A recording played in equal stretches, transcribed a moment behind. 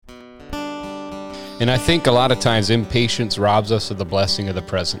And I think a lot of times impatience robs us of the blessing of the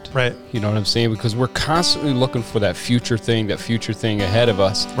present. Right. You know what I'm saying? Because we're constantly looking for that future thing ahead of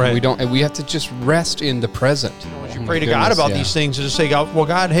us. Right. And we have to just rest in the present. You pray to God about these things and just say, God, well,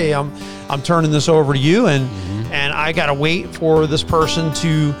 God, hey, I'm turning this over to you, and I got to wait for this person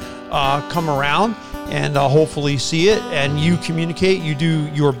to come around and hopefully see it, and you communicate, you do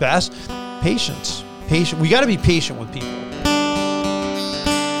your best. Patience. We got to be patient with people.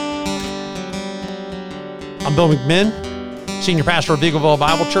 I'm Bill McMinn, Senior Pastor of Eagleville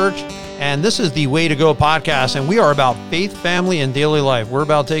Bible Church, and this is the Way to Go podcast, and we are about faith, family, and daily life. We're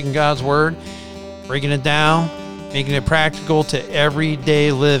about taking God's Word, breaking it down, making it practical to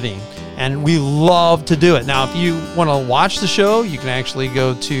everyday living, and we love to do it. Now, if you want to watch the show, you can actually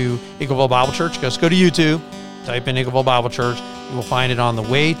go to Eagleville Bible Church. Just go to YouTube, type in Eagleville Bible Church. You will find it on the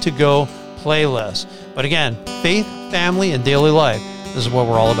Way to Go playlist. But again, faith, family, and daily life. This is what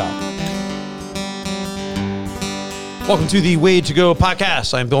we're all about. Welcome to the Way to Go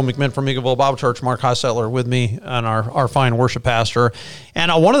podcast. I'm Bill McMinn from Eagleville Bible Church. Mark Hostetler with me, and our fine worship pastor.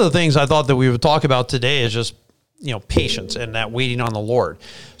 And one of the things I thought that we would talk about today is just, patience and that waiting on the Lord.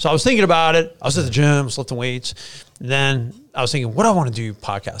 So I was thinking about it. I was at the gym, I was lifting weights. Then I was thinking, what do I want to do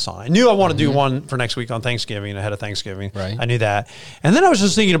podcasts on? I knew I wanted to do one for next week on Thanksgiving, ahead of Thanksgiving. Right. I knew that. And then I was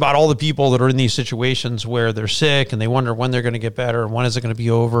just thinking about all the people that are in these situations where they're sick and they wonder when they're going to get better and when is it going to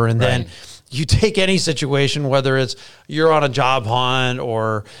be over. And then you take any situation, whether it's you're on a job hunt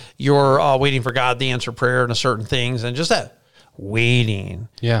or you're waiting for God to answer prayer and certain things, and just that waiting.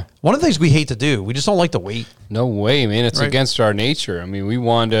 Yeah. One of the things we hate to do, we just don't like to wait. No way, man. It's against our nature. I mean, we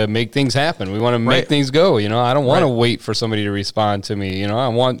want to make things happen. We want to make things go. I don't want to wait for somebody to respond to me. I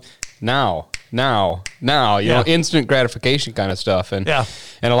want now, instant gratification kind of stuff. And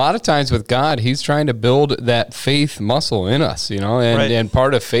a lot of times with God, he's trying to build that faith muscle in us, and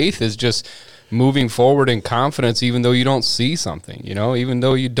part of faith is just moving forward in confidence, even though you don't see something, even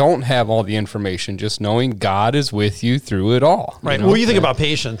though you don't have all the information, just knowing God is with you through it all. Right. Well, you think about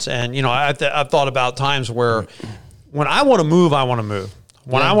patience, and, I've thought about times where when I want to move, I want to move.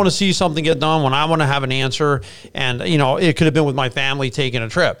 When I want to see something get done, when I want to have an answer, and, it could have been with my family taking a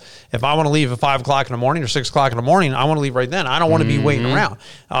trip. If I want to leave at 5 o'clock in the morning or 6 o'clock in the morning, I want to leave right then. I don't want to be waiting around.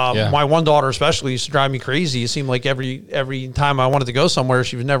 My one daughter especially used to drive me crazy. It seemed like every time I wanted to go somewhere,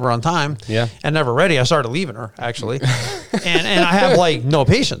 she was never on time and never ready. I started leaving her, actually. and I have no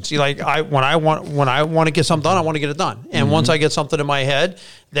patience. When I want to get something done, I want to get it done. And once I get something in my head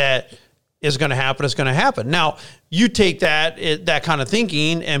that is going to happen, it's going to happen. Now, you take that kind of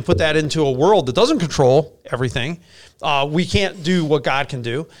thinking and put that into a world that doesn't control everything. We can't do what God can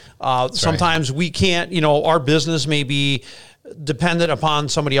do. Sometimes we can't, our business may be dependent upon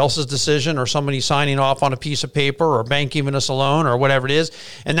somebody else's decision or somebody signing off on a piece of paper or a bank giving us a loan or whatever it is.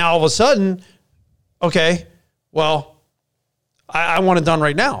 And now all of a sudden, okay, well, I want it done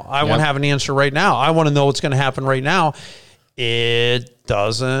right now. I want to have an answer right now. I want to know what's going to happen right now. It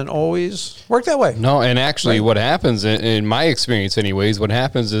doesn't always work that way. No, and actually what happens, in my experience anyways, what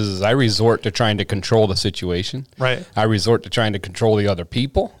happens is I resort to trying to control the situation. Right. I resort to trying to control the other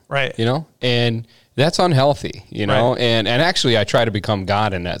people. Right. And that's unhealthy, and actually I try to become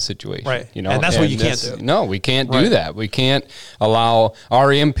God in that situation. Right. And that's what you can't do. No, we can't do that. We can't allow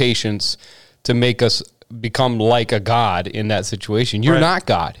our impatience to make us become like a God in that situation. You're not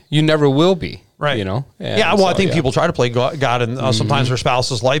God. You never will be. Right. And I think people try to play God in sometimes their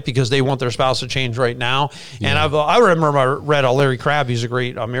spouse's life because they want their spouse to change right now. And I remember I read Larry Crabb, he's a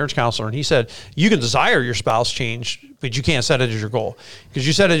great marriage counselor, and he said, you can desire your spouse change, but you can't set it as your goal. Because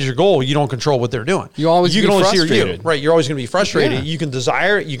you set it as your goal, you don't control what they're doing. You can only see you. Right. You're always going to be frustrated. Yeah. You can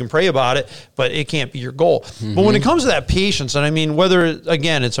desire it, you can pray about it, but it can't be your goal. But when it comes to that patience, and I mean, whether,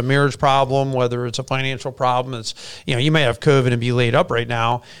 again, it's a marriage problem, whether it's a financial problem, it's, you may have COVID and be laid up right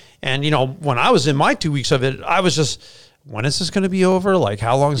now. And, when I was in my 2 weeks of it, I was just, when is this going to be over?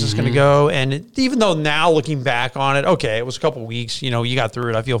 How long is this going to go? And even though now looking back on it, okay, it was a couple of weeks, you got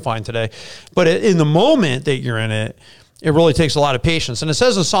through it. I feel fine today. But in the moment that you're in it, it really takes a lot of patience. And it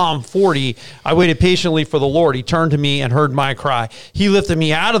says in Psalm 40, I waited patiently for the Lord. He turned to me and heard my cry. He lifted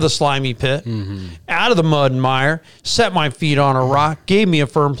me out of the slimy pit, out of the mud and mire, set my feet on a rock, gave me a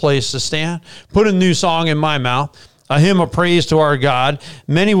firm place to stand, put a new song in my mouth, a hymn of praise to our God.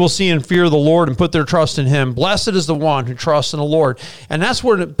 Many will see and fear the Lord and put their trust in him. Blessed is the one who trusts in the Lord. And that's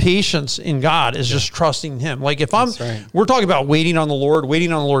where the patience in God is just trusting him. We're talking about waiting on the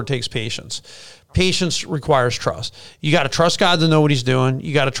Lord takes patience. Patience requires trust. You got to trust God to know what he's doing.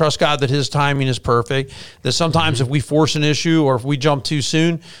 You got to trust God that his timing is perfect. That sometimes if we force an issue or if we jump too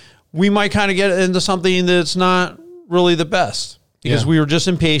soon, we might kind of get into something that's not really the best. because we were just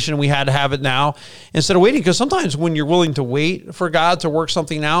impatient. We had to have it now instead of waiting. Because sometimes when you're willing to wait for God to work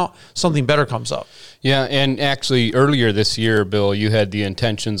something out, something better comes up. Yeah, and actually earlier this year, Bill, you had the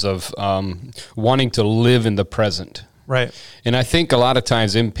intentions of wanting to live in the present. Right. And I think a lot of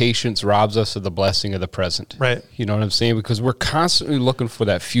times impatience robs us of the blessing of the present. Right. You know what I'm saying? Because we're constantly looking for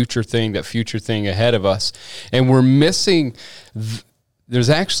that future thing ahead of us. And we're missing, there's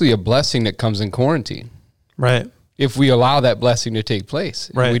actually a blessing that comes in quarantine. Right. If we allow that blessing to take place.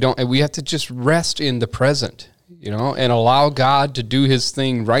 Right. And we have to just rest in the present, and allow God to do his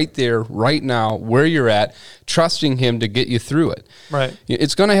thing right there, right now, where you're at, trusting him to get you through it. Right.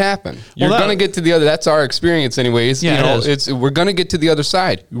 It's going to happen. You're going to get to the other, that's our experience anyways. Yeah, we're going to get to the other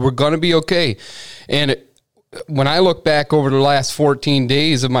side. We're going to be okay. And when I look back over the last 14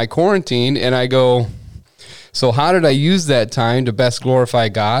 days of my quarantine and I go, so how did I use that time to best glorify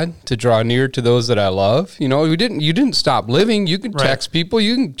God, to draw near to those that I love? You didn't stop living. You can text people,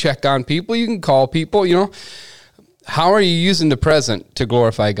 you can check on people, you can call people, How are you using the present to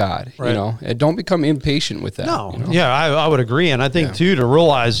glorify God? Right. And don't become impatient with that. No, yeah, I would agree. And I think too, to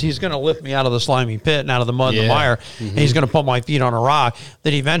realize he's going to lift me out of the slimy pit and out of the mud and the mire, and he's going to put my feet on a rock,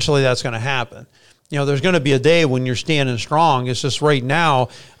 that eventually that's going to happen. There's going to be a day when you're standing strong. It's just right now.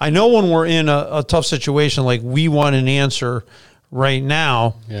 I know when we're in a tough situation, like we want an answer right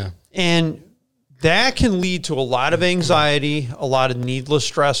now. Yeah. And that can lead to a lot of anxiety, a lot of needless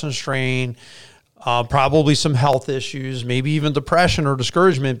stress and strain, probably some health issues, maybe even depression or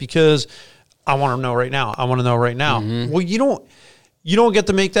discouragement, because I want to know right now. I want to know right now. Mm-hmm. Well, you don't get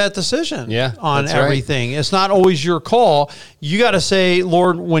to make that decision on everything. Right. It's not always your call. You got to say,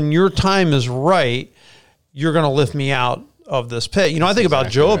 Lord, when your time is right, you're going to lift me out of this pit. I think about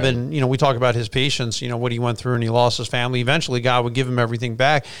Job and, we talk about his patience, what he went through, and he lost his family. Eventually God would give him everything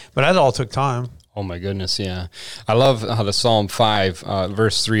back, but that all took time. Oh my goodness, yeah. I love how the Psalm 5,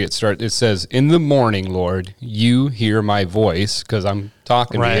 verse 3, it says, "In the morning, Lord, you hear my voice," because I'm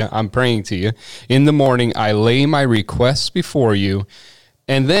talking to you, I'm praying to you. "In the morning, I lay my requests before you,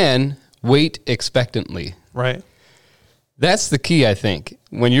 and then wait expectantly." Right. That's the key, I think.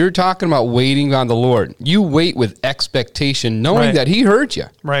 When you're talking about waiting on the Lord, you wait with expectation, knowing that he heard you.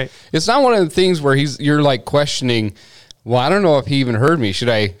 Right. It's not one of the things where you're like questioning, well, I don't know if he even heard me. Should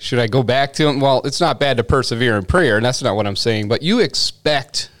I go back to him? Well, it's not bad to persevere in prayer, and that's not what I'm saying. But you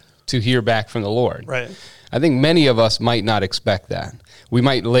expect to hear back from the Lord. Right. I think many of us might not expect that. We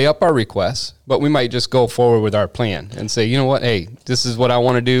might lay up our requests, but we might just go forward with our plan and say, you know what, hey, this is what I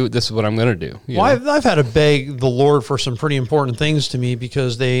want to do. This is what I'm going to do. I've had to beg the Lord for some pretty important things to me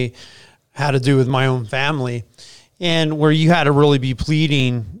because they had to do with my own family. And where you had to really be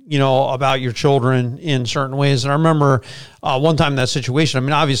pleading, about your children in certain ways. And I remember one time in that situation, I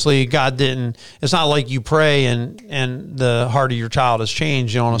mean, obviously God didn't, it's not like you pray and the heart of your child has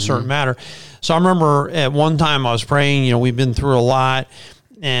changed, on a certain matter. So I remember at one time I was praying, we've been through a lot,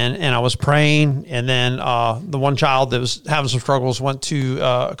 and I was praying, and then the one child that was having some struggles went to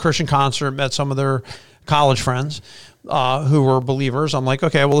a Christian concert, met some of their college friends who were believers. I'm like,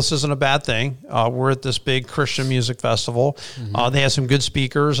 okay, well, this isn't a bad thing. We're at this big Christian music festival. They had some good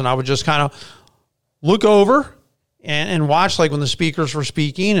speakers, and I would just kind of look over and watch, like when the speakers were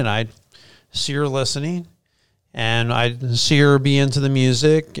speaking, and I'd see her listening, and I'd see her be into the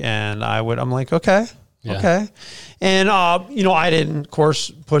music, and I'm like, okay. Okay. And, I didn't, of course,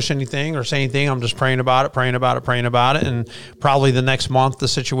 push anything or say anything. I'm just praying about it. And probably the next month, the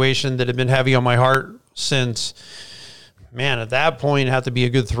situation that had been heavy on my heart since, at that point, it had to be a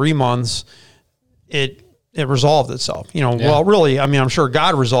good 3 months. It resolved itself, well, really, I'm sure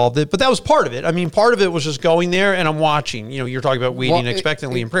God resolved it, but that was part of it. Part of it was just going there and I'm watching, you're talking about waiting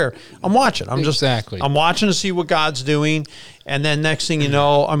expectantly in prayer. I'm watching. I'm watching to see what God's doing. And then next thing you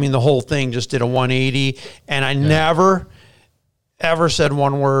know, the whole thing just did a 180, and I never, ever said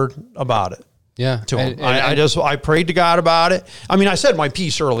one word about it. To him. I prayed to God about it. I said my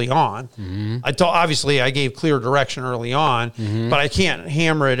piece early on. Obviously I gave clear direction early on, but I can't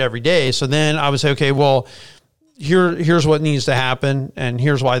hammer it every day. So then I would say, okay, well, here's what needs to happen, and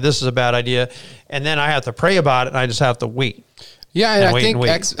here's why this is a bad idea. And then I have to pray about it, and I just have to wait. Yeah, and I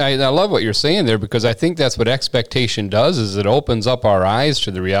think I love what you're saying there, because I think that's what expectation does, is it opens up our eyes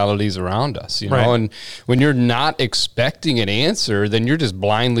to the realities around us, know, and when you're not expecting an answer, then you're just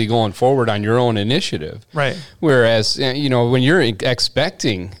blindly going forward on your own initiative. Right. Whereas, when you're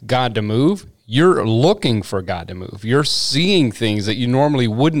expecting God to move, you're looking for God to move. You're seeing things that you normally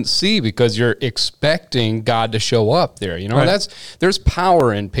wouldn't see because you're expecting God to show up there. There's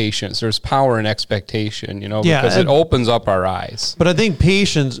power in patience. There's power in expectation, because it opens up our eyes. But I think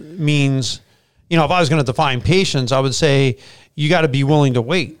patience means, if I was going to define patience, I would say you got to be willing to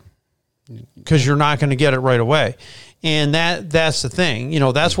wait, because you're not going to get it right away. And that's the thing,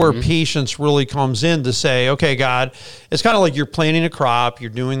 that's where patience really comes in, to say, okay, God, it's kind of like you're planting a crop,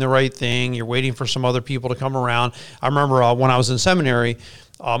 you're doing the right thing, you're waiting for some other people to come around. I remember when I was in seminary,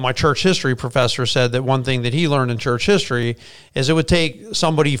 my church history professor said that one thing that he learned in church history is it would take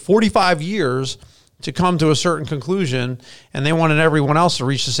somebody 45 years to come to a certain conclusion, and they wanted everyone else to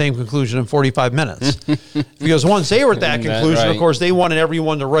reach the same conclusion in 45 minutes. Because once they were at that conclusion, of course, they wanted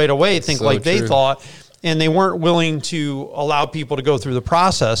everyone to right away think so like they thought, and they weren't willing to allow people to go through the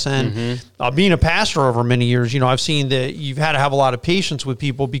process. And being a pastor over many years, I've seen that you've had to have a lot of patience with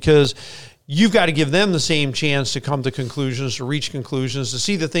people, because you've got to give them the same chance to come to conclusions, to reach conclusions, to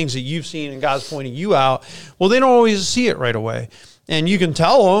see the things that you've seen and God's pointing you out. Well, they don't always see it right away. And you can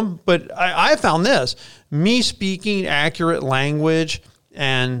tell them, but I found this, me speaking accurate language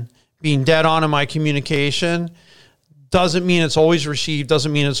and being dead on in my communication doesn't mean it's always received,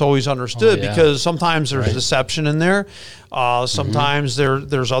 doesn't mean it's always understood, because sometimes there's deception in there. Sometimes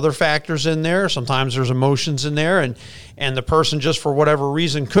there's other factors in there. Sometimes there's emotions in there, and the person, just for whatever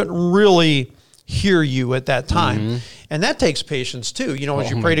reason, couldn't really hear you at that time. And that takes patience too. As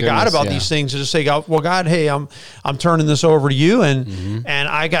you pray to God about these things, and just say, well, God, hey, I'm turning this over to you, and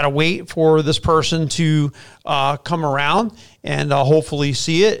I got to wait for this person to come around and hopefully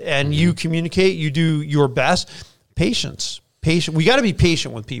see it, and you communicate, you do your best. Patience. We got to be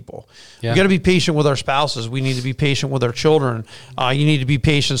patient with people. We got to be patient with our spouses. We need to be patient with our children. You need to be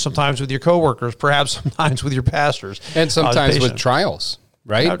patient sometimes with your coworkers, perhaps sometimes with your pastors, and sometimes with trials.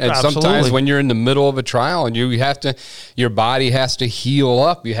 Right. And sometimes when you're in the middle of a trial and your body has to heal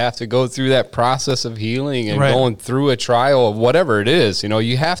up, you have to go through that process of healing and going through a trial of whatever it is,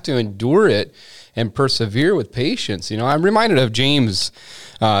 you have to endure it and persevere with patience. I'm reminded of James.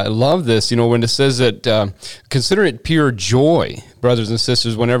 I love this, when it says that consider it pure joy, brothers and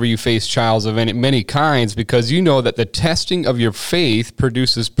sisters, whenever you face trials of many kinds, because you know that the testing of your faith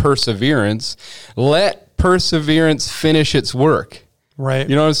produces perseverance. Let perseverance finish its work. Right.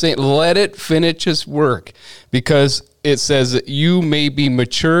 You know what I'm saying? Let it finish its work, because it says that you may be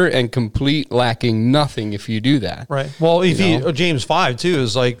mature and complete, lacking nothing if you do that. Right. Well, James 5 too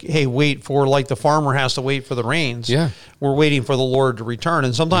is like, hey, wait for, like the farmer has to wait for the rains. Yeah. We're waiting for the Lord to return.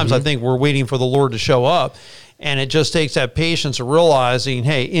 And sometimes I think we're waiting for the Lord to show up. And it just takes that patience of realizing,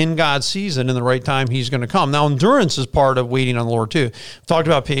 hey, in God's season, in the right time, he's going to come. Now, endurance is part of waiting on the Lord too. We've talked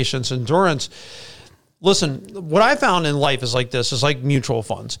about patience, endurance. Listen, what I found in life is like this. It's like mutual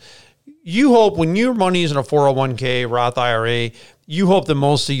funds. You hope when your money is in a 401k, Roth IRA, you hope that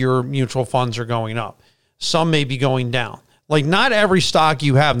most of your mutual funds are going up. Some may be going down. Like, not every stock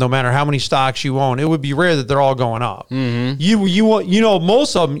you have, no matter how many stocks you own, it would be rare that they're all going up.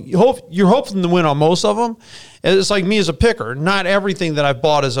 Most of them, you're hoping to win on most of them. It's like me as a picker. Not everything that I've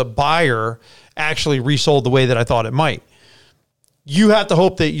bought as a buyer actually resold the way that I thought it might. You have to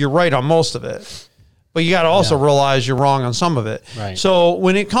hope that you're right on most of it. But you got to also realize you're wrong on some of it. Right. So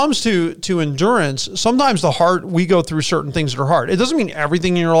when it comes to endurance, sometimes we go through certain things that are hard. It doesn't mean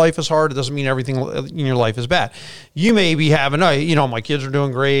everything in your life is hard. It doesn't mean everything in your life is bad. You may be having, my kids are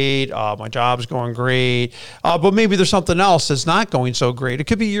doing great. My job's going great. But maybe there's something else that's not going so great. It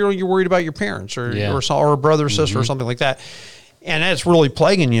could be you're worried about your parents or a brother or sister or something like that. And that's really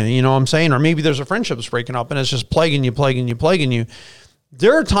plaguing you, you know what I'm saying? Or maybe there's a friendship that's breaking up and it's just plaguing you.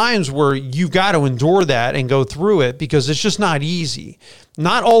 There are times where you've got to endure that and go through it, because it's just not easy.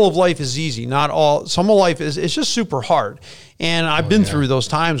 Not all of life is easy. Some of life it's just super hard. And I've been through those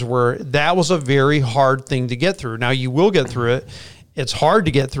times where that was a very hard thing to get through. Now, you will get through it. It's hard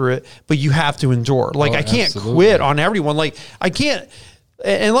to get through it, but you have to endure. Like, I can't quit on everyone. Like, I can't,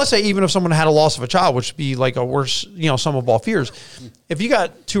 and let's say even if someone had a loss of a child, which would be like a worse, sum of all fears. If you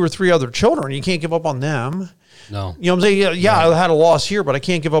got 2 or 3 other children, you can't give up on them. No. You know what I'm saying? Yeah, I had a loss here, but I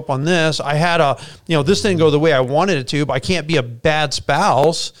can't give up on this. I had this didn't go the way I wanted it to, but I can't be a bad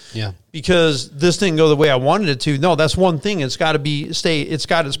spouse. Yeah. Because this didn't go the way I wanted it to. No, that's one thing. It's got to it's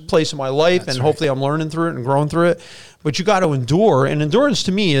got its place in my life, and hopefully I'm learning through it and growing through it. But you got to endure. And endurance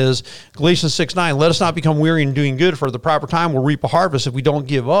to me is Galatians 6:9. Let us not become weary in doing good, for at the proper time we'll reap a harvest if we don't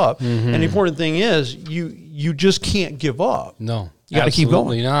give up. And the important thing is you just can't give up. No. You got to keep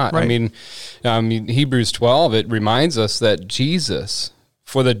going. Absolutely not. Right. I mean, Hebrews 12, it reminds us that Jesus,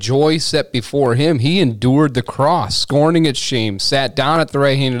 for the joy set before him, he endured the cross, scorning its shame, sat down at the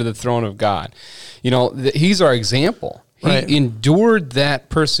right hand of the throne of God. He's our example. He endured that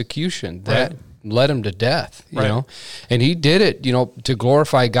persecution, that led him to death, you know, and he did it, you know, to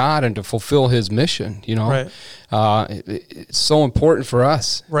glorify God and to fulfill his mission, you know. It's so important for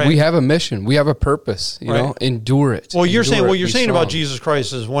us. We have a mission. We have a purpose, you know, endure it. Well, you're saying, what you're saying about Jesus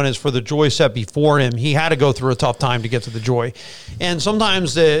Christ is when it's for the joy set before him, he had to go through a tough time to get to the joy. And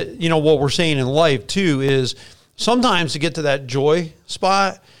sometimes you know, what we're saying in life too is sometimes to get to that joy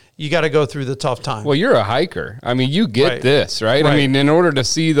spot, you got to go through the tough time. Well, you're a hiker. I mean, you get this, right? I mean, in order to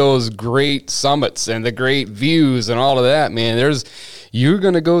see those great summits and the great views and all of that, man, you're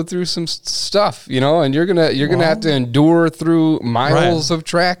going to go through some stuff, you know, and you're going to have to endure through miles of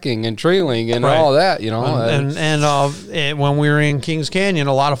tracking and trailing and all that, you know. And when we were in Kings Canyon,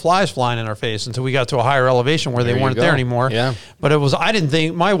 a lot of flies flying in our face until we got to a higher elevation where they weren't there anymore. Yeah. But I didn't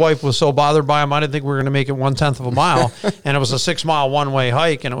think, my wife was so bothered by them, I didn't think we were going to make it 1/10 of a mile. And it was a 6-mile one-way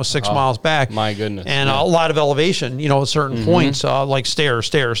hike, and it was 6 miles back. My goodness. And a lot of elevation, you know, at certain points, like stairs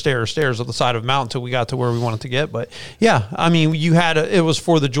at the side of a mountain until we got to where we wanted to get. But yeah, I mean, it was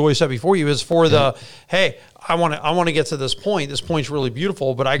for the joy set before you. It was for the, hey, I want to get to this point. This point's really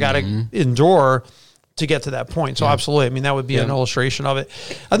beautiful, but I got to endure to get to that point. So absolutely. I mean, that would be an illustration of it.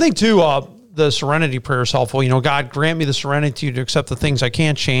 I think too, the serenity prayer is helpful. You know, God, grant me the serenity to accept the things I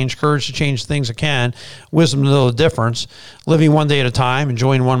can't change, courage to change the things I can, wisdom to know the difference, living one day at a time,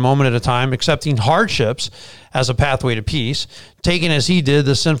 enjoying one moment at a time, accepting hardships as a pathway to peace, taking as he did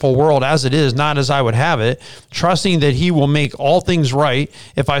the sinful world as it is, not as I would have it, trusting that he will make all things right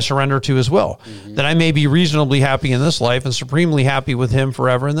if I surrender to his will, that I may be reasonably happy in this life and supremely happy with him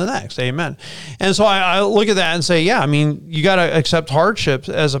forever in the next. Amen. And so I look at that and say, yeah, I mean, you got to accept hardships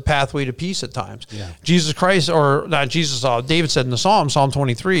as a pathway to peace at times. Yeah. Jesus Christ, or not Jesus, David said in the Psalm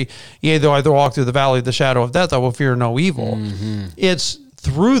 23, yea, though I walk through the valley of the shadow of death, I will fear no evil. It's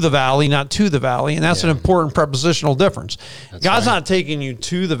through the valley, not to the valley. And that's an important prepositional difference. God's not taking you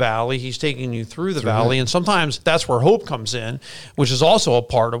to the valley. He's taking you through the valley. And sometimes that's where hope comes in, which is also a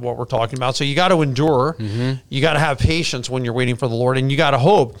part of what we're talking about. So you got to endure. You got to have patience when you're waiting for the Lord, and you got to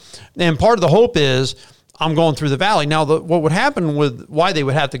hope. And part of the hope is, I'm going through the valley. Now, what would happen with why they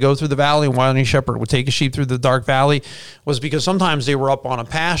would have to go through the valley and why any shepherd would take a sheep through the dark valley was because sometimes they were up on a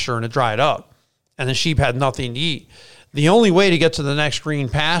pasture and it dried up and the sheep had nothing to eat. The only way to get to the next green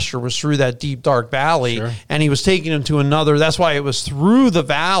pasture was through that deep, dark valley, and he was taking them to another. That's why it was through the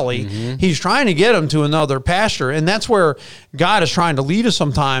valley. He's trying to get them to another pasture, and that's where God is trying to lead us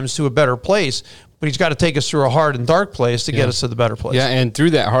sometimes to a better place, but he's got to take us through a hard and dark place to get us to the better place. Yeah, and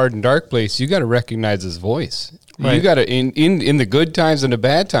through that hard and dark place, you got to recognize his voice. Right. You got to, in the good times and the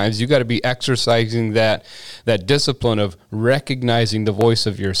bad times, you got to be exercising that discipline of recognizing the voice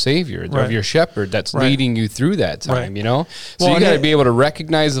of your Savior, of your shepherd that's leading you through that time, you know? So you got to be able to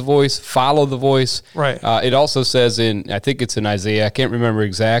recognize the voice, follow the voice. Right. It also says I think it's in Isaiah, I can't remember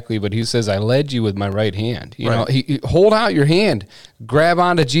exactly, but he says, I led you with my right hand. You know, he hold out your hand, grab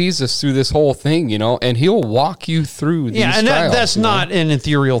onto Jesus through this whole thing, you know, and he'll walk you through these trials. Yeah, and that's not an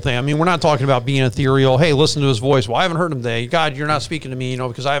ethereal thing. I mean, we're not talking about being ethereal. Hey, listen to his voice. Well, I haven't heard him today. God, you're not speaking to me, you know,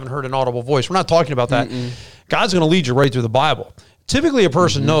 because I haven't heard an audible voice. We're not talking about that. God's going to lead you right through the Bible. Typically, a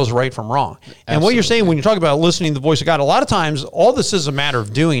person knows right from wrong. And what you're saying when you're talking about listening to the voice of God, a lot of times, all this is a matter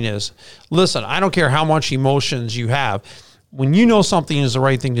of doing is, listen, I don't care how much emotions you have. When you know something is the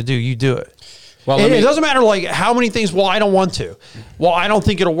right thing to do, you do it. Well, it doesn't matter like how many things, well, I don't want to. Well, I don't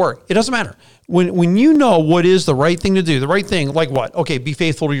think it'll work. It doesn't matter. When you know what is the right thing to do, the right thing, like what? Okay, be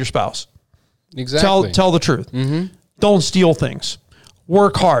faithful to your spouse. Exactly. Tell the truth. Don't steal things.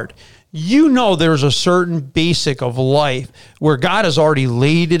 Work hard. You know there's a certain basic of life where God has already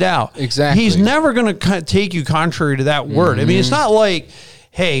laid it out. Exactly. He's never going to take you contrary to that word. I mean, it's not like,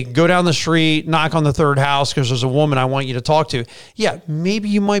 hey, go down the street, knock on the third house because there's a woman I want you to talk to. Yeah, maybe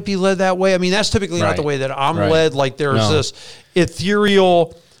you might be led that way. I mean, that's typically not the way that I'm led. Like there's this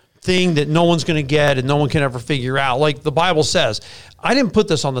ethereal thing that no one's going to get and no one can ever figure out. Like the Bible says, I didn't put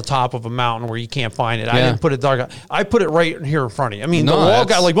this on the top of a mountain where you can't find it. I didn't put it dark. I put it right here in front of you. I mean, the wall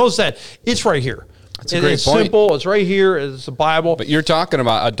guy, like Moses said, it's right here. That's a great it's point. Simple. It's right here. It's the Bible. But you're talking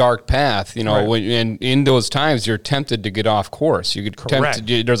about a dark path, you know, and in those times you're tempted to get off course. You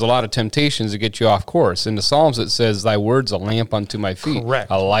get there's a lot of temptations to get you off course. In the Psalms it says, "Thy word's a lamp unto my feet,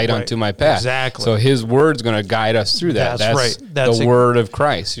 a light unto my path." Exactly. So His word's going to guide us through that. That's right. That's the word of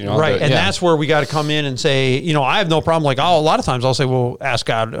Christ, you know. Right, and that's where we got to come in and say, you know, I have no problem. Like, a lot of times I'll say, well, ask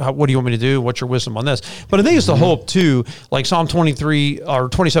God, what do you want me to do? What's your wisdom on this? But I think it's the hope too. Like Psalm 23 or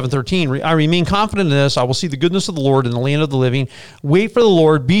 27:13. I remain confident in this. I will see the goodness of the Lord in the land of the living. Wait for the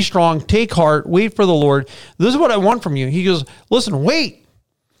Lord. Be strong. Take heart. Wait for the Lord. This is what I want from you. He goes, listen, wait.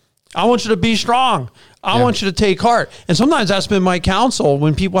 I want you to be strong. I want you to take heart. And sometimes that's been my counsel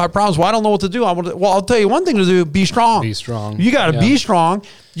when people have problems. Well, I don't know what to do. I'll tell you one thing to do, be strong. Be strong. You got to be strong.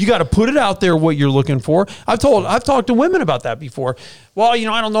 You got to put it out there what you're looking for. I've talked to women about that before. Well, I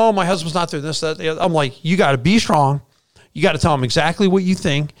don't know. My husband's not doing this, that, the other. I'm like, you got to be strong. You got to tell them exactly what you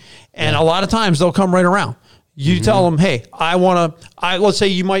think. And a lot of times they'll come right around. You tell them, hey, let's say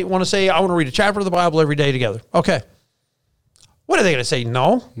you might want to say, I want to read a chapter of the Bible every day together. Okay. What are they going to say?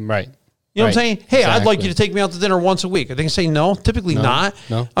 No. Right. You know what I'm saying? Hey, I'd like you to take me out to dinner once a week. Are they going to say no? Typically not.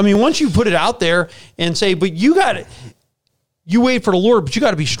 No. I mean, once you put it out there and say, but you wait for the Lord, but you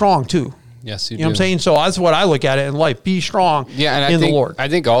got to be strong too. Yes, you know what I'm saying? So that's what I look at it in life. Be strong in the Lord. I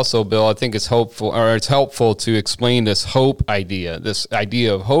think also, Bill, it's helpful to explain this hope idea, this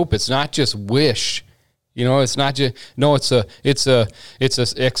idea of hope. It's not just wish. It's not just, no, it's a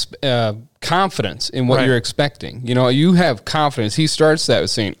confidence in what you're expecting. You have confidence. He starts that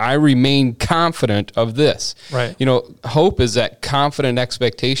with saying, I remain confident of this. Right. Hope is that confident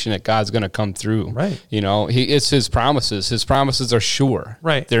expectation that God's going to come through. Right. It's his promises. His promises are sure.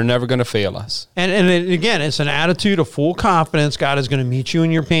 Right. They're never going to fail us. And again, it's an attitude of full confidence. God is going to meet you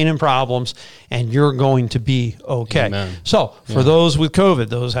in your pain and problems, and you're going to be okay. Amen. So for those with COVID,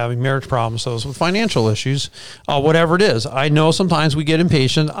 those having marriage problems, those with financial issues, whatever it is, I know sometimes we get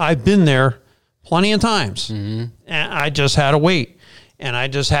impatient. I've been there plenty of times, and I just had to wait, and I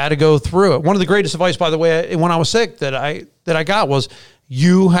just had to go through it. One of the greatest advice, by the way, when I was sick that I got was,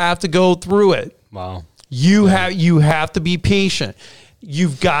 you have to go through it. Wow. You have to be patient.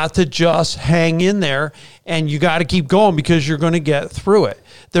 You've got to just hang in there, and you got to keep going because you're going to get through it.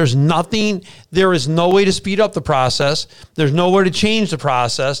 There is no way to speed up the process. There's nowhere to change the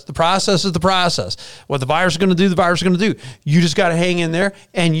process. The process is the process. What the virus is going to do, the virus is going to do. You just got to hang in there,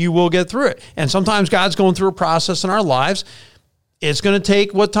 and you will get through it. And sometimes God's going through a process in our lives. It's going to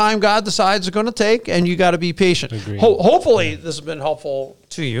take what time God decides it's going to take, and you got to be patient. Hopefully, this has been helpful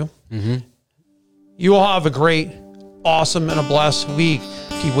to you. You will have a great, awesome, and a blessed week.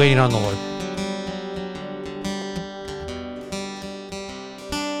 Keep waiting on the Lord.